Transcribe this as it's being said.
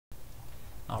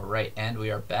Alright, and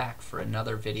we are back for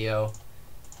another video.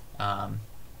 On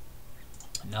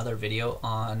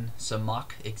some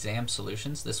mock exam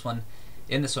solutions.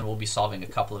 In this one we'll be solving a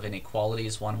couple of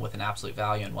inequalities, one with an absolute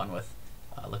value and one with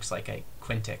looks like a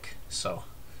quintic. So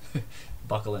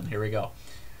buckle in, here we go.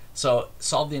 So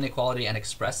solve the inequality and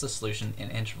express the solution in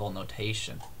interval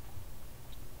notation.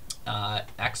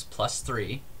 X plus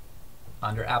 3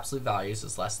 under absolute values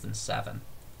is less than 7.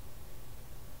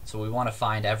 So we want to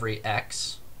find every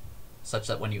x such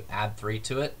that when you add 3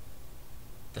 to it,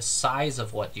 the size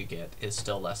of what you get is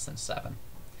still less than 7.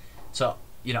 So,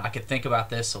 I could think about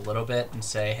this a little bit and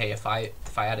say, hey, if I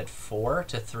added 4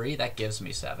 to 3, that gives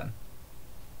me 7.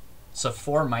 So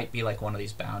 4 might be like one of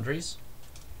these boundaries.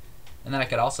 And then I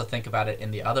could also think about it in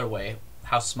the other way.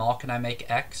 How small can I make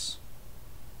x?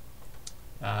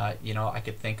 I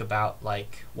could think about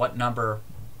like what number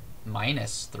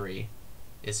minus 3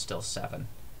 is still 7?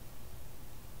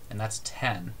 And that's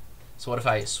 10. So what if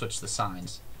I switch the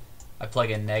signs? I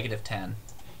plug in negative 10.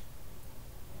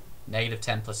 Negative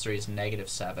 10 plus 3 is negative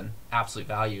 7. Absolute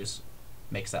values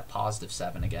makes that positive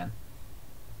 7 again.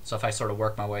 So if I sort of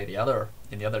work my way in the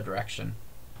other direction,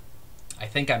 I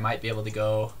think I might be able to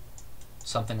go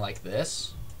something like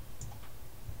this.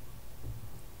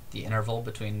 The interval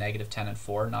between negative 10 and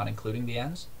 4, not including the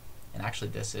ends. And actually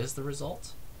this is the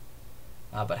result.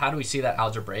 But how do we see that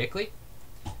algebraically?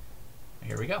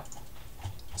 Here we go.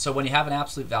 So when you have an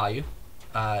absolute value,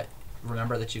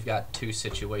 remember that you've got two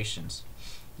situations.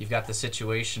 You've got the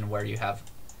situation where you have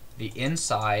the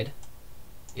inside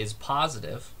is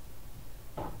positive,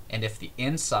 and if the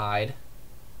inside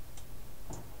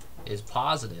is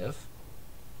positive,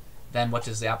 then what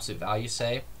does the absolute value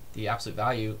say? The absolute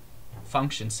value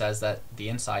function says that the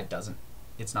inside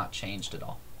it's not changed at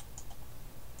all.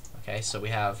 Okay, so we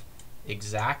have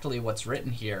exactly what's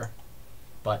written here,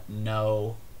 but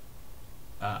no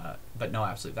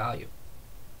absolute value.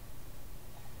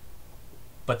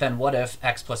 But then what if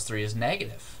x plus 3 is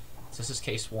negative? So this is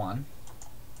case 1.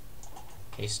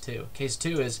 Case 2. Case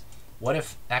 2 is, what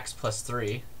if x plus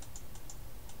 3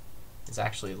 is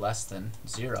actually less than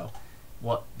 0?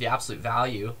 Well, the absolute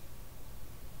value,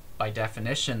 by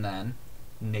definition then,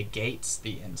 negates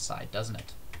the inside, doesn't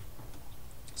it?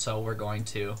 So we're going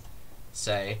to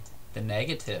say the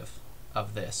negative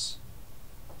of this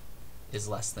is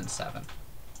less than 7.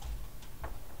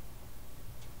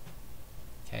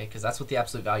 Okay, because that's what the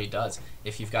absolute value does.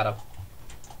 If you've got a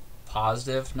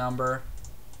positive number,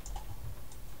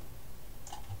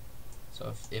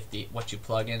 so if what you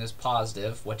plug in is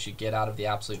positive, what you get out of the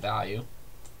absolute value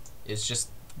is just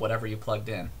whatever you plugged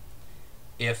in.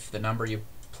 If the number you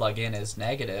plug in is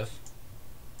negative,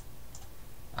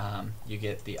 you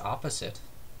get the opposite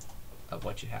of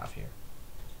what you have here.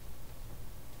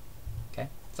 Okay,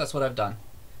 so that's what I've done.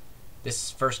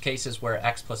 This first case is where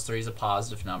x plus 3 is a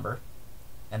positive number,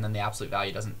 and then the absolute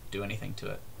value doesn't do anything to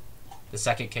it. The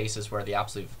second case is where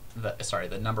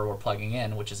the number we're plugging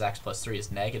in, which is x plus 3,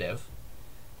 is negative,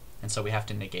 and so we have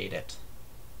to negate it.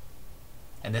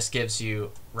 And this gives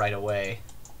you right away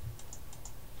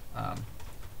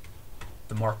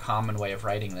the more common way of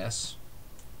writing this.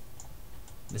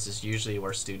 This is usually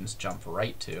where students jump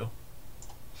right to,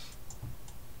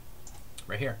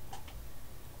 right here.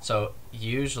 So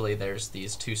usually there's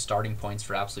these two starting points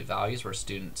for absolute values where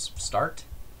students start,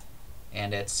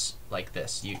 and it's like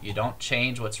this. You don't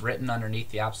change what's written underneath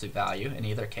the absolute value in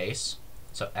either case.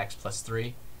 So x plus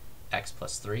 3, x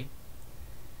plus 3.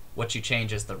 What you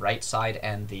change is the right side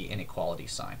and the inequality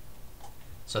sign.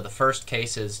 So the first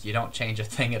case is you don't change a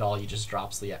thing at all, you just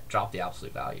drop the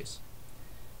absolute values.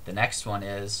 The next one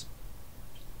is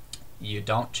you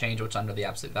don't change what's under the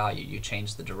absolute value, you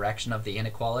change the direction of the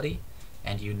inequality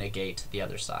and you negate the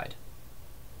other side.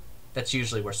 That's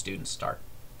usually where students start.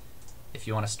 If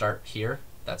you want to start here,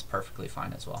 that's perfectly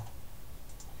fine as well.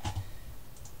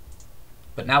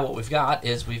 But now what we've got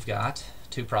is we've got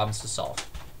two problems to solve.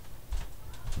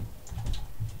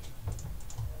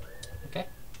 Okay,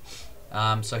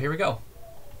 so here we go.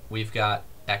 We've got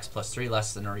x plus 3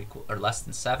 less than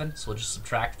 7, so we'll just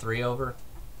subtract 3 over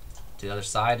to the other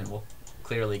side, and we'll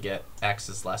clearly get x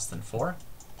is less than 4,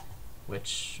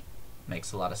 which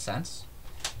makes a lot of sense.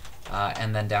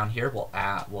 And then down here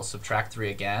we'll subtract 3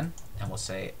 again, and we'll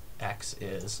say x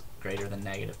is greater than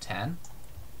negative 10.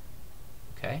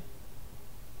 Okay.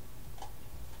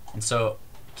 And so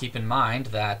keep in mind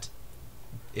that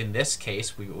in this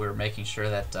case we were making sure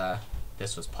that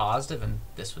this was positive and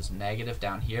this was negative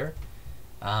down here.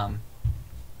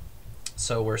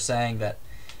 So we're saying that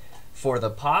for the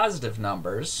positive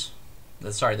numbers,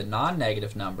 the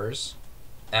non-negative numbers,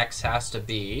 x has to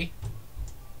be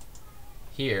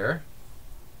here,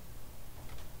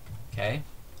 Okay,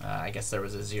 I guess there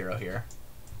was a 0 here.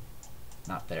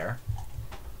 Not there.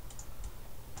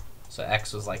 So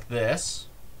x was like this.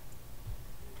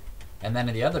 And then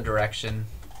in the other direction,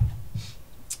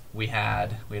 we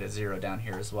had a 0 down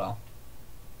here as well.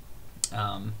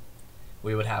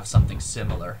 We would have something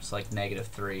similar. So like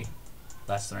 -3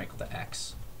 less than or equal to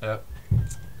x.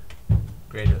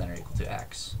 Greater than or equal to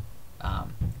x.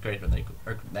 Greater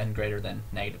than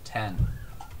 -10.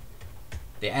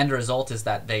 The end result is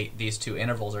that these two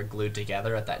intervals are glued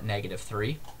together at that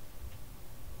 -3.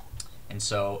 And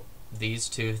so these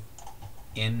two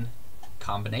in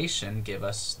combination give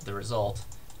us the result.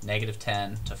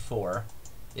 -10 to 4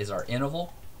 is our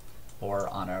interval, or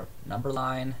on our number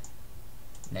line,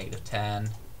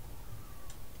 -10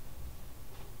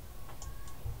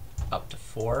 up to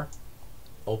 4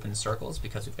 open circles,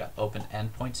 because we've got open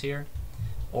endpoints here,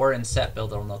 or in set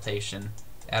builder notation,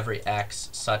 every x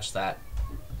such that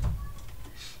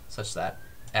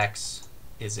x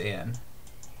is in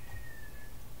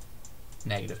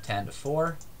 -10 to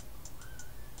 4.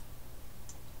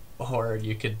 Or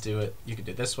you could do it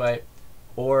this way,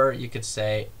 or you could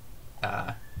say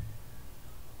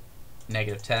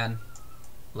 -10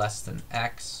 less than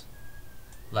x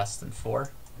less than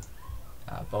 4.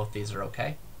 Both these are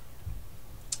okay.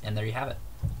 And there you have it.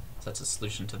 So that's a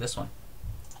solution to this one.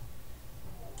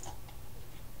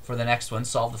 For the next one,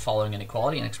 solve the following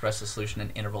inequality and express the solution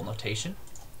in interval notation.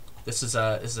 This is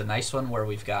a nice one where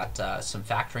we've got some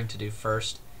factoring to do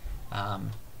first.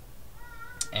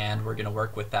 And we're going to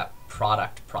work with that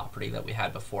product property that we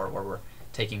had before, where we're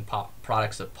taking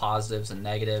products of positives and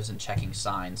negatives and checking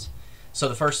signs. So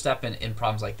the first step in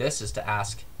problems like this is to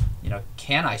ask,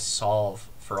 can I solve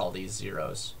for all these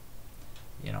zeros?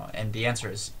 And the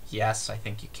answer is yes, I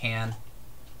think you can.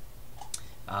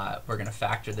 We're going to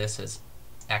factor this as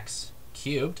x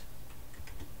cubed.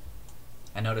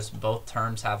 I notice both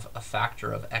terms have a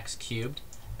factor of x cubed,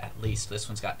 at least. This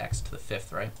one's got x to the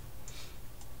 5th, right?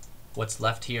 What's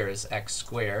left here is x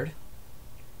squared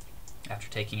after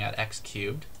taking out x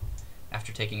cubed.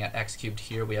 After taking out x cubed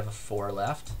here, we have a 4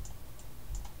 left.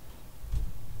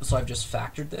 So I've just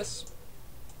factored this,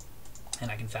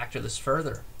 and I can factor this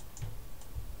further.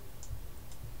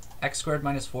 X squared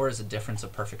minus 4 is a difference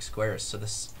of perfect squares, so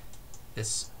this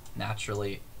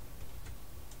naturally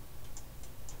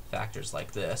factors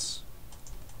like this.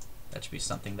 That should be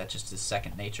something that just is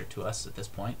second nature to us at this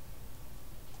point.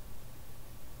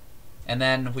 And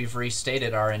then we've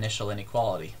restated our initial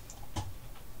inequality,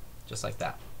 just like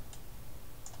that.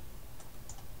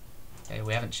 Okay,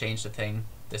 we haven't changed a thing.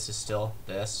 This is still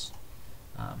this.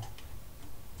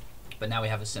 But now we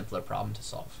have a simpler problem to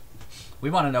solve. We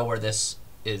want to know where this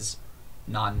is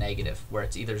non-negative, where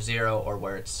it's either 0 or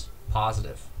where it's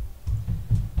positive.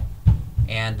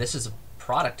 And this is a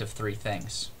product of 3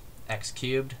 things: x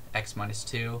cubed, x minus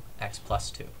 2, x plus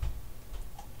 2.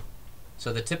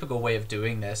 So the typical way of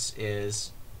doing this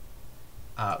is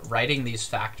writing these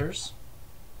factors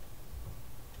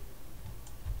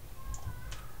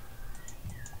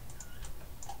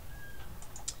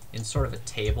in sort of a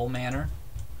table manner.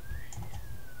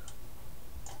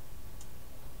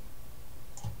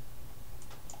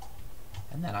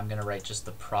 And then I'm going to write just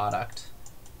the product.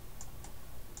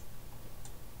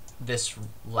 This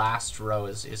last row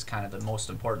is kind of the most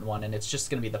important one, and it's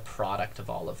just going to be the product of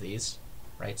all of these,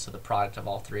 right? So the product of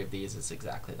all 3 of these is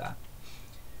exactly that.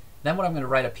 Then what I'm going to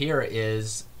write up here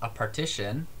is a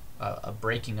partition, a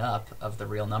breaking up of the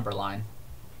real number line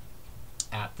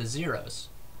at the zeros.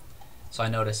 So I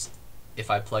notice if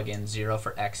I plug in 0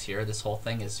 for x here, this whole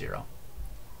thing is 0.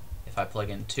 If I plug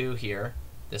in 2 here,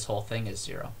 this whole thing is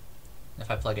 0. If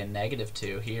I plug in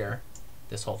 -2 here,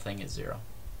 this whole thing is 0.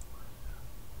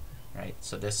 Right?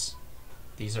 So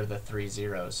these are the 3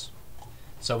 zeros.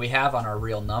 So we have on our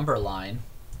real number line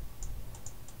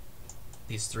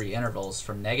these 3 intervals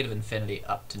from -infinity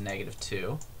up to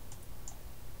 -2.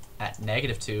 At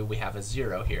 -2 we have a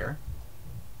 0 here.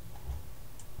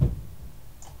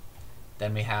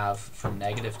 Then we have from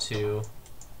 -2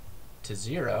 to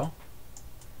 0,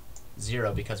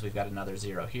 0 because we've got another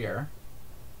 0 here.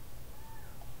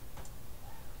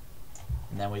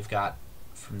 And then we've got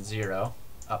from 0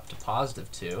 up to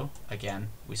 +2. Again,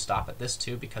 we stop at this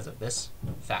 2 because of this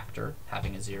factor,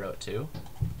 having a 0 at 2.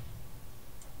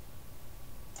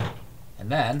 And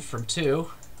then from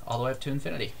 2 all the way up to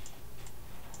infinity.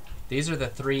 These are the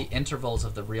 3 intervals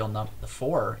of the real the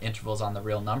 4 intervals on the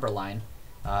real number line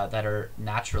that are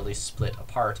naturally split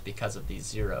apart because of these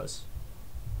zeros.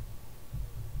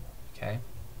 Okay,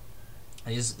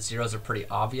 these zeros are pretty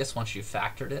obvious once you've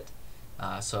factored it.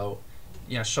 So,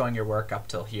 showing your work up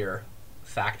till here,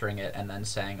 factoring it, and then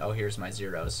saying, oh, here's my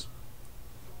zeros.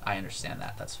 I understand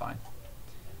that. That's fine.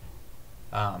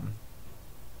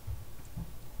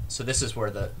 So this is where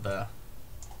the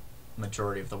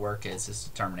majority of the work is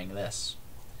determining this.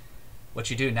 What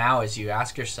you do now is you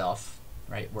ask yourself,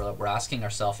 right, we're asking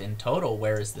ourselves in total,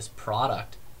 where is this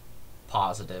product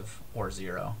positive or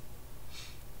 0?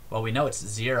 Well, we know it's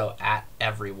 0 at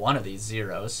every one of these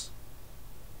zeros,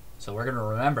 so we're going to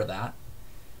remember that.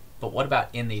 But what about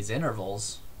in these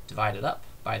intervals divided up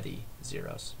by the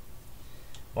zeros?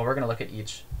 Well, we're going to look at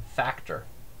each factor,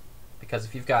 because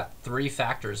if you've got 3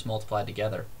 factors multiplied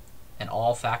together and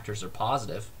all factors are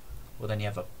positive, well, then you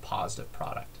have a positive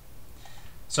product.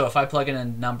 So if I plug in a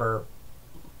number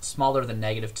smaller than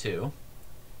 -2,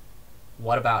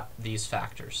 what about these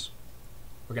factors?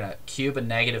 We're going to cube a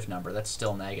negative number. That's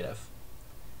still negative.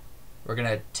 We're going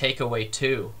to take away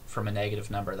 2 from a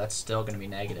negative number. That's still going to be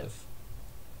negative.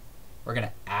 We're going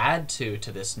to add 2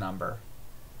 to this number,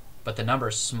 but the number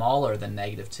is smaller than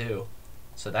 -2,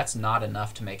 so that's not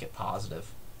enough to make it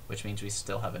positive, which means we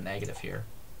still have a negative here.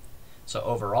 So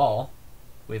overall,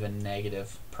 we have a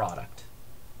negative product.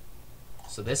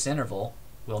 So this interval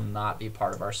will not be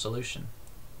part of our solution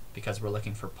because we're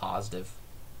looking for positive,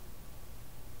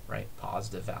 right?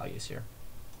 Positive values here.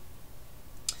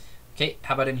 Okay,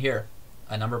 how about in here?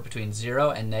 A number between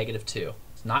 0 and -2.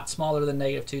 It's not smaller than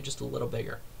 -2, just a little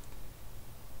bigger.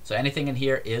 So anything in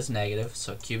here is negative,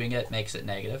 so cubing it makes it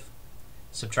negative.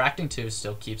 Subtracting 2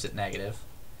 still keeps it negative.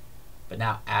 But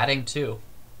now adding 2,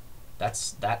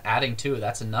 that's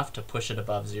enough to push it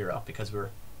above 0 because we're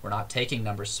not taking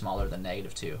numbers smaller than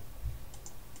 -2.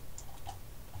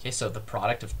 Okay, so the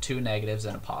product of 2 negatives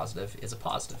and a positive is a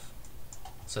positive.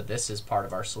 So this is part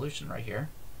of our solution right here.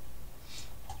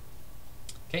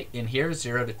 Okay, in here,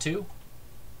 0 to 2,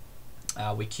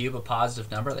 we cube a positive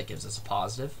number, that gives us a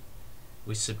positive.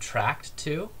 We subtract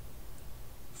 2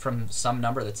 from some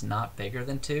number that's not bigger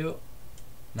than 2,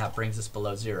 and that brings us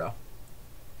below 0.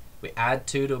 We add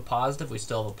 2 to a positive, we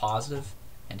still have a positive,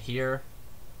 and here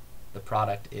the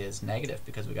product is negative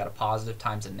because we got a positive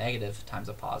times a negative times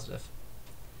a positive.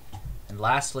 And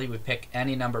lastly, we pick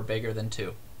any number bigger than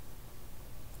 2.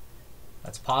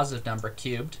 That's a positive number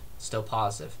cubed, still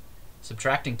positive.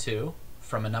 Subtracting 2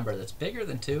 from a number that's bigger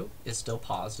than 2 is still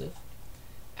positive.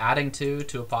 Adding 2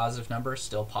 to a positive number is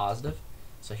still positive.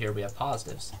 So here we have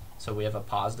positives. So we have a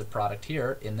positive product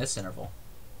here in this interval.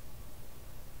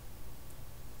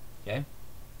 Okay?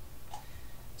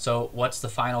 So what's the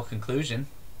final conclusion?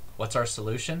 What's our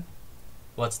solution?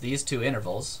 Well, it's these 2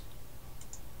 intervals.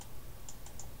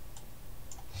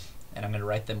 And I'm going to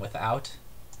write them without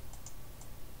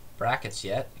brackets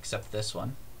yet, except this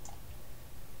one.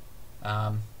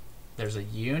 There's a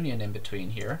union in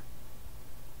between here.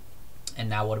 And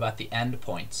now what about the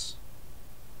endpoints?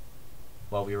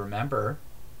 Well, we remember,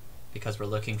 because we're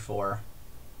looking for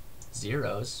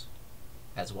zeros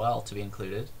as well to be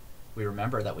included, we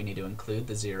remember that we need to include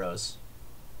the zeros.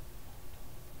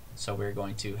 So we're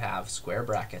going to have square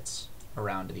brackets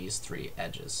around these 3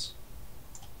 edges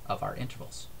of our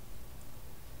intervals.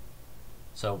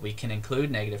 So we can include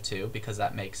 -2 because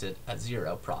that makes it a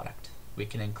 0 product. We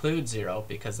can include 0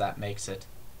 because that makes it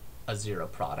a 0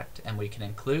 product. And we can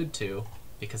include 2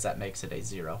 because that makes it a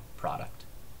 0 product.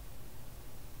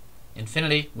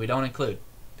 Infinity, we don't include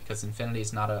because infinity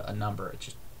is not a number. It's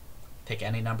just pick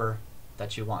any number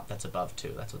that you want that's above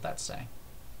 2. That's what that's saying.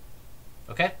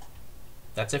 Okay?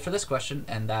 That's it for this question,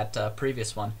 and that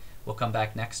previous one. We'll come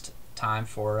back next time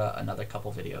for another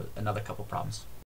couple problems.